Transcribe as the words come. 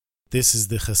This is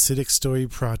the Hasidic Story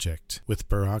Project with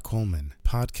Barak Holman,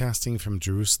 podcasting from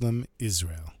Jerusalem,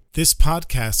 Israel. This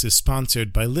podcast is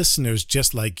sponsored by listeners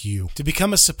just like you. To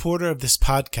become a supporter of this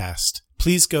podcast,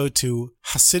 please go to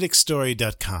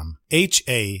HasidicStory.com,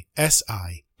 HASIDIC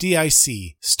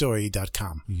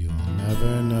story.com. You'll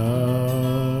never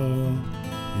know,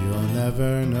 you'll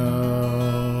never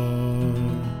know,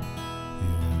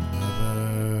 you'll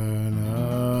never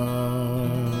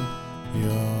know,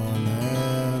 you'll never know.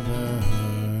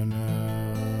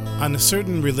 On a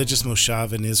certain religious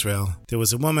moshav in Israel, there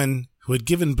was a woman who had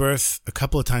given birth a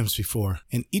couple of times before,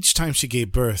 and each time she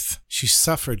gave birth, she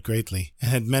suffered greatly and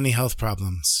had many health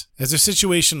problems. As her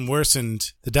situation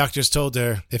worsened, the doctors told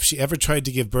her if she ever tried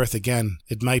to give birth again,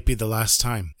 it might be the last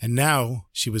time. And now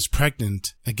she was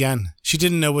pregnant again. She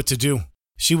didn't know what to do.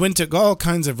 She went to all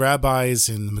kinds of rabbis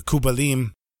and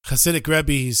Mekubalim, Hasidic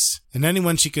Rebbes, and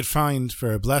anyone she could find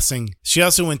for a blessing. She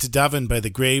also went to daven by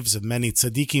the graves of many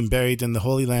tzaddikim buried in the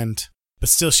Holy Land. But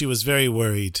still she was very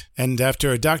worried, and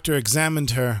after a doctor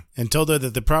examined her and told her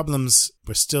that the problems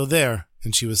were still there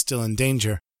and she was still in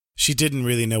danger, she didn't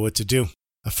really know what to do.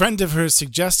 A friend of hers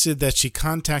suggested that she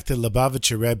contact the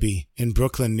Lubavitcher Rebbe in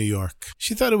Brooklyn, New York.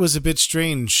 She thought it was a bit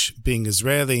strange, being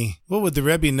Israeli. What would the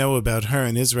Rebbe know about her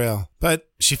in Israel? But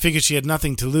she figured she had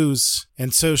nothing to lose,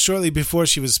 and so shortly before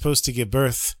she was supposed to give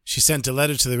birth, she sent a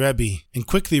letter to the Rebbe and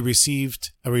quickly received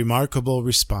a remarkable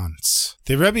response.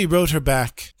 The Rebbe wrote her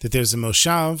back that there's a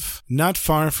moshav not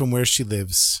far from where she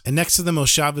lives, and next to the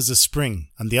moshav is a spring.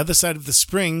 On the other side of the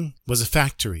spring was a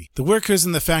factory. The workers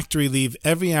in the factory leave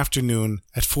every afternoon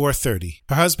at 4:30.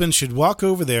 Her husband should walk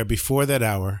over there before that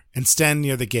hour and stand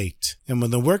near the gate. And when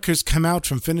the workers come out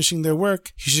from finishing their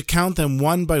work, he should count them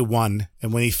one by one,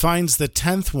 and when he finds the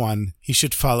 10th one, he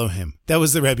should follow him. That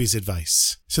was the Rebbe's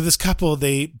advice. So this couple,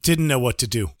 they didn't know what to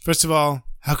do. First of all,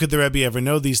 how could the Rebbe ever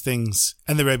know these things?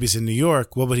 And the Rebbe's in New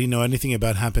York. What would he know anything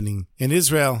about happening in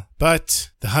Israel? But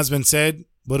the husband said,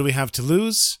 what do we have to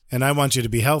lose? And I want you to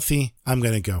be healthy. I'm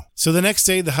going to go. So the next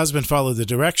day, the husband followed the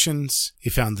directions.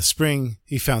 He found the spring.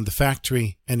 He found the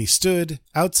factory. And he stood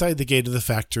outside the gate of the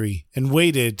factory and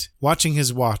waited, watching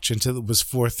his watch until it was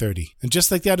 4:30. And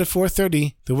just like that at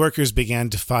 4:30, the workers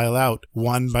began to file out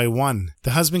one by one.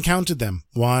 The husband counted them.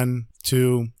 1,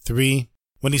 2, 3.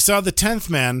 When he saw the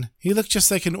 10th man, he looked just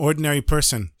like an ordinary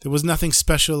person. There was nothing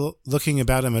special looking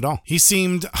about him at all. He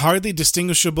seemed hardly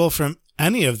distinguishable from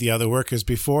any of the other workers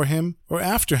before him or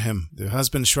after him. The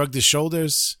husband shrugged his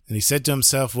shoulders and he said to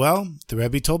himself, well, the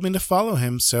Rebbe told me to follow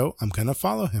him, so I'm going to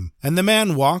follow him. And the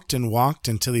man walked and walked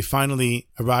until he finally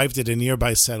arrived at a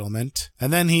nearby settlement.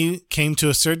 And then he came to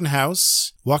a certain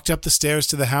house, walked up the stairs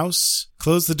to the house,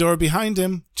 closed the door behind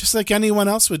him, just like anyone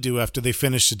else would do after they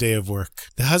finished a day of work.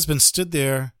 The husband stood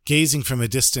there, gazing from a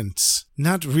distance,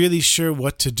 not really sure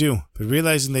what to do, but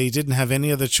realizing that he didn't have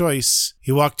any other choice,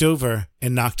 he walked over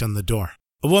and knocked on the door.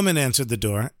 A woman answered the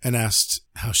door and asked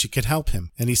how she could help him,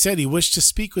 and he said he wished to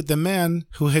speak with the man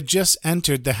who had just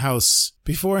entered the house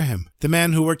before him, the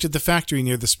man who worked at the factory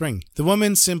near the spring. The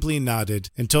woman simply nodded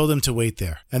and told him to wait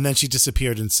there, and then she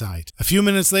disappeared inside. A few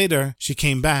minutes later, she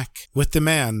came back with the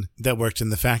man that worked in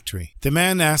the factory. The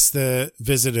man asked the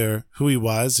visitor who he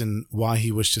was and why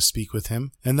he wished to speak with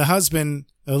him, and the husband,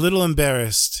 a little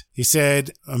embarrassed, he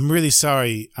said, I'm really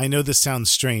sorry, I know this sounds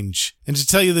strange, and to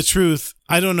tell you the truth,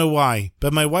 I don't know why,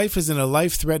 but my wife is in a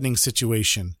life-threatening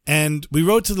situation. And we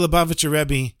wrote to the Lubavitcher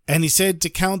Rebbe, and he said to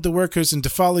count the workers and to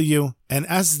follow you. And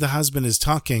as the husband is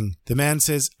talking, the man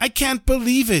says, I can't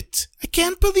believe it! I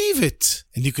can't believe it!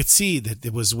 And you could see that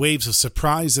there was waves of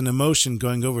surprise and emotion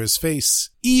going over his face.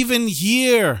 Even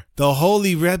here, the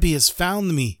holy Rebbe has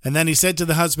found me. And then he said to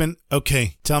the husband,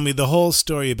 okay, tell me the whole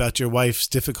story about your wife's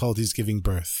difficulties giving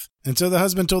birth. And so the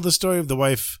husband told the story of the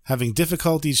wife having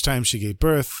difficulty each time she gave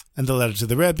birth, and the letter to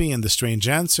the Rebbe, and the strange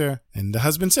answer. And the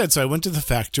husband said, so I went to the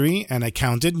factory, and I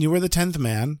counted, and you were the 10th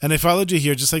man, and I followed you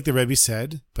here just like the Rebbe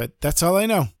said, but that's all I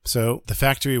know. So the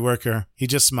factory worker, he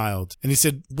just smiled, and he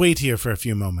said, wait here for a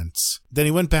few moments. Then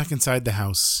he went back inside the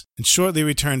house, and shortly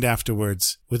returned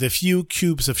afterwards with a few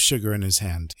cubes of sugar in his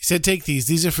hand. He said, take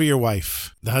these are for your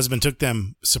wife. The husband took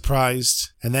them, surprised,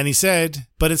 and then he said,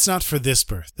 but it's not for this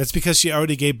birth. That's because she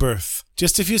already gave birth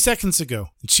just a few seconds ago.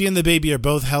 And she and the baby are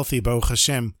both healthy, Baruch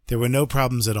Hashem. There were no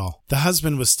problems at all. The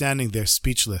husband was standing there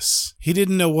speechless. He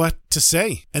didn't know what to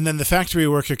say. And then the factory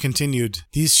worker continued,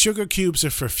 these sugar cubes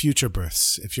are for future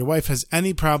births. If your wife has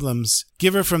any problems,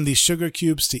 give her from these sugar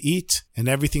cubes to eat, and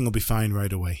everything will be fine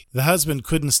right away. The husband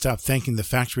couldn't stop thanking the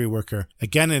factory worker.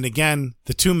 Again and again,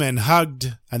 the two men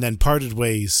hugged and then parted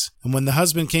ways. And when the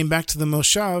husband came back to the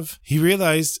moshav, he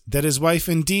realized that his wife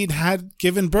indeed had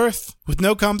given birth with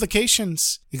no complication.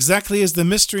 happens exactly as the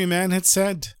mystery man had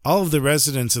said. All of the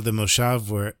residents of the Moshav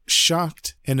were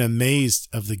shocked and amazed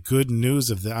of the good news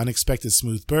of the unexpected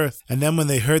smooth birth. And then when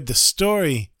they heard the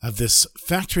story of this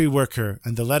factory worker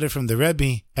and the letter from the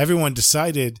Rebbe, everyone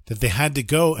decided that they had to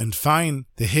go and find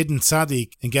the hidden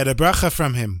tzaddik and get a bracha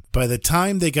from him. By the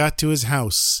time they got to his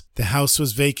house, the house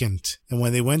was vacant. And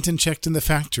when they went and checked in the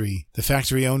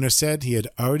factory owner said he had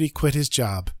already quit his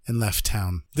job and left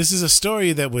town. This is a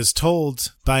story that was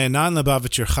told by a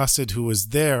non-Lubavitcher Chassid who was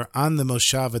there on the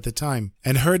Moshav at the time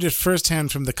and heard it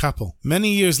firsthand from the couple. Many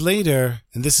years later,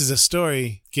 and this is a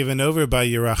story given over by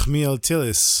Yerachmiel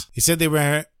Tillis, he said they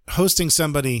were hosting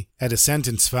somebody at a cent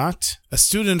in Tzfat, a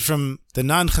student from the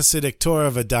non-Hasidic Torah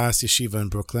of Adas Yeshiva in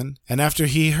Brooklyn. And after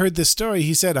he heard this story,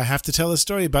 he said, I have to tell a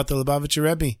story about the Lubavitcher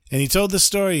Rebbe. And he told the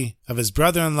story of his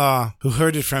brother-in-law who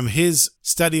heard it from his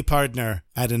study partner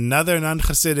at another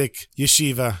non-Hasidic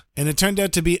yeshiva. And it turned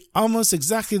out to be almost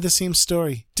exactly the same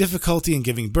story. Difficulty in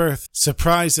giving birth,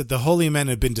 surprise that the holy men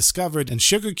had been discovered, and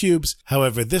sugar cubes.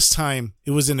 However, this time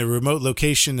it was in a remote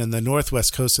location in the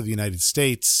northwest coast of the United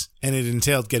States. And it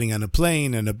entailed getting on a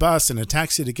plane and a bus and a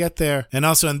taxi to get there. And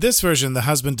also in this version, the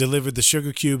husband delivered the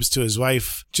sugar cubes to his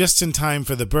wife just in time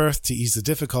for the birth to ease the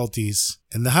difficulties.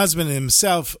 And the husband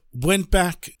himself went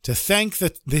back to thank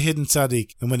the hidden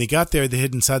tzaddik. And when he got there, the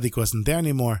hidden tzaddik wasn't there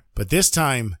anymore. But this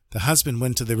time, the husband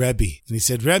went to the Rebbe. And he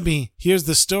said, Rebbe, here's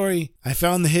the story. I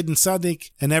found the hidden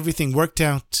tzaddik and everything worked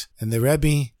out. And the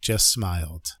Rebbe just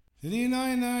smiled.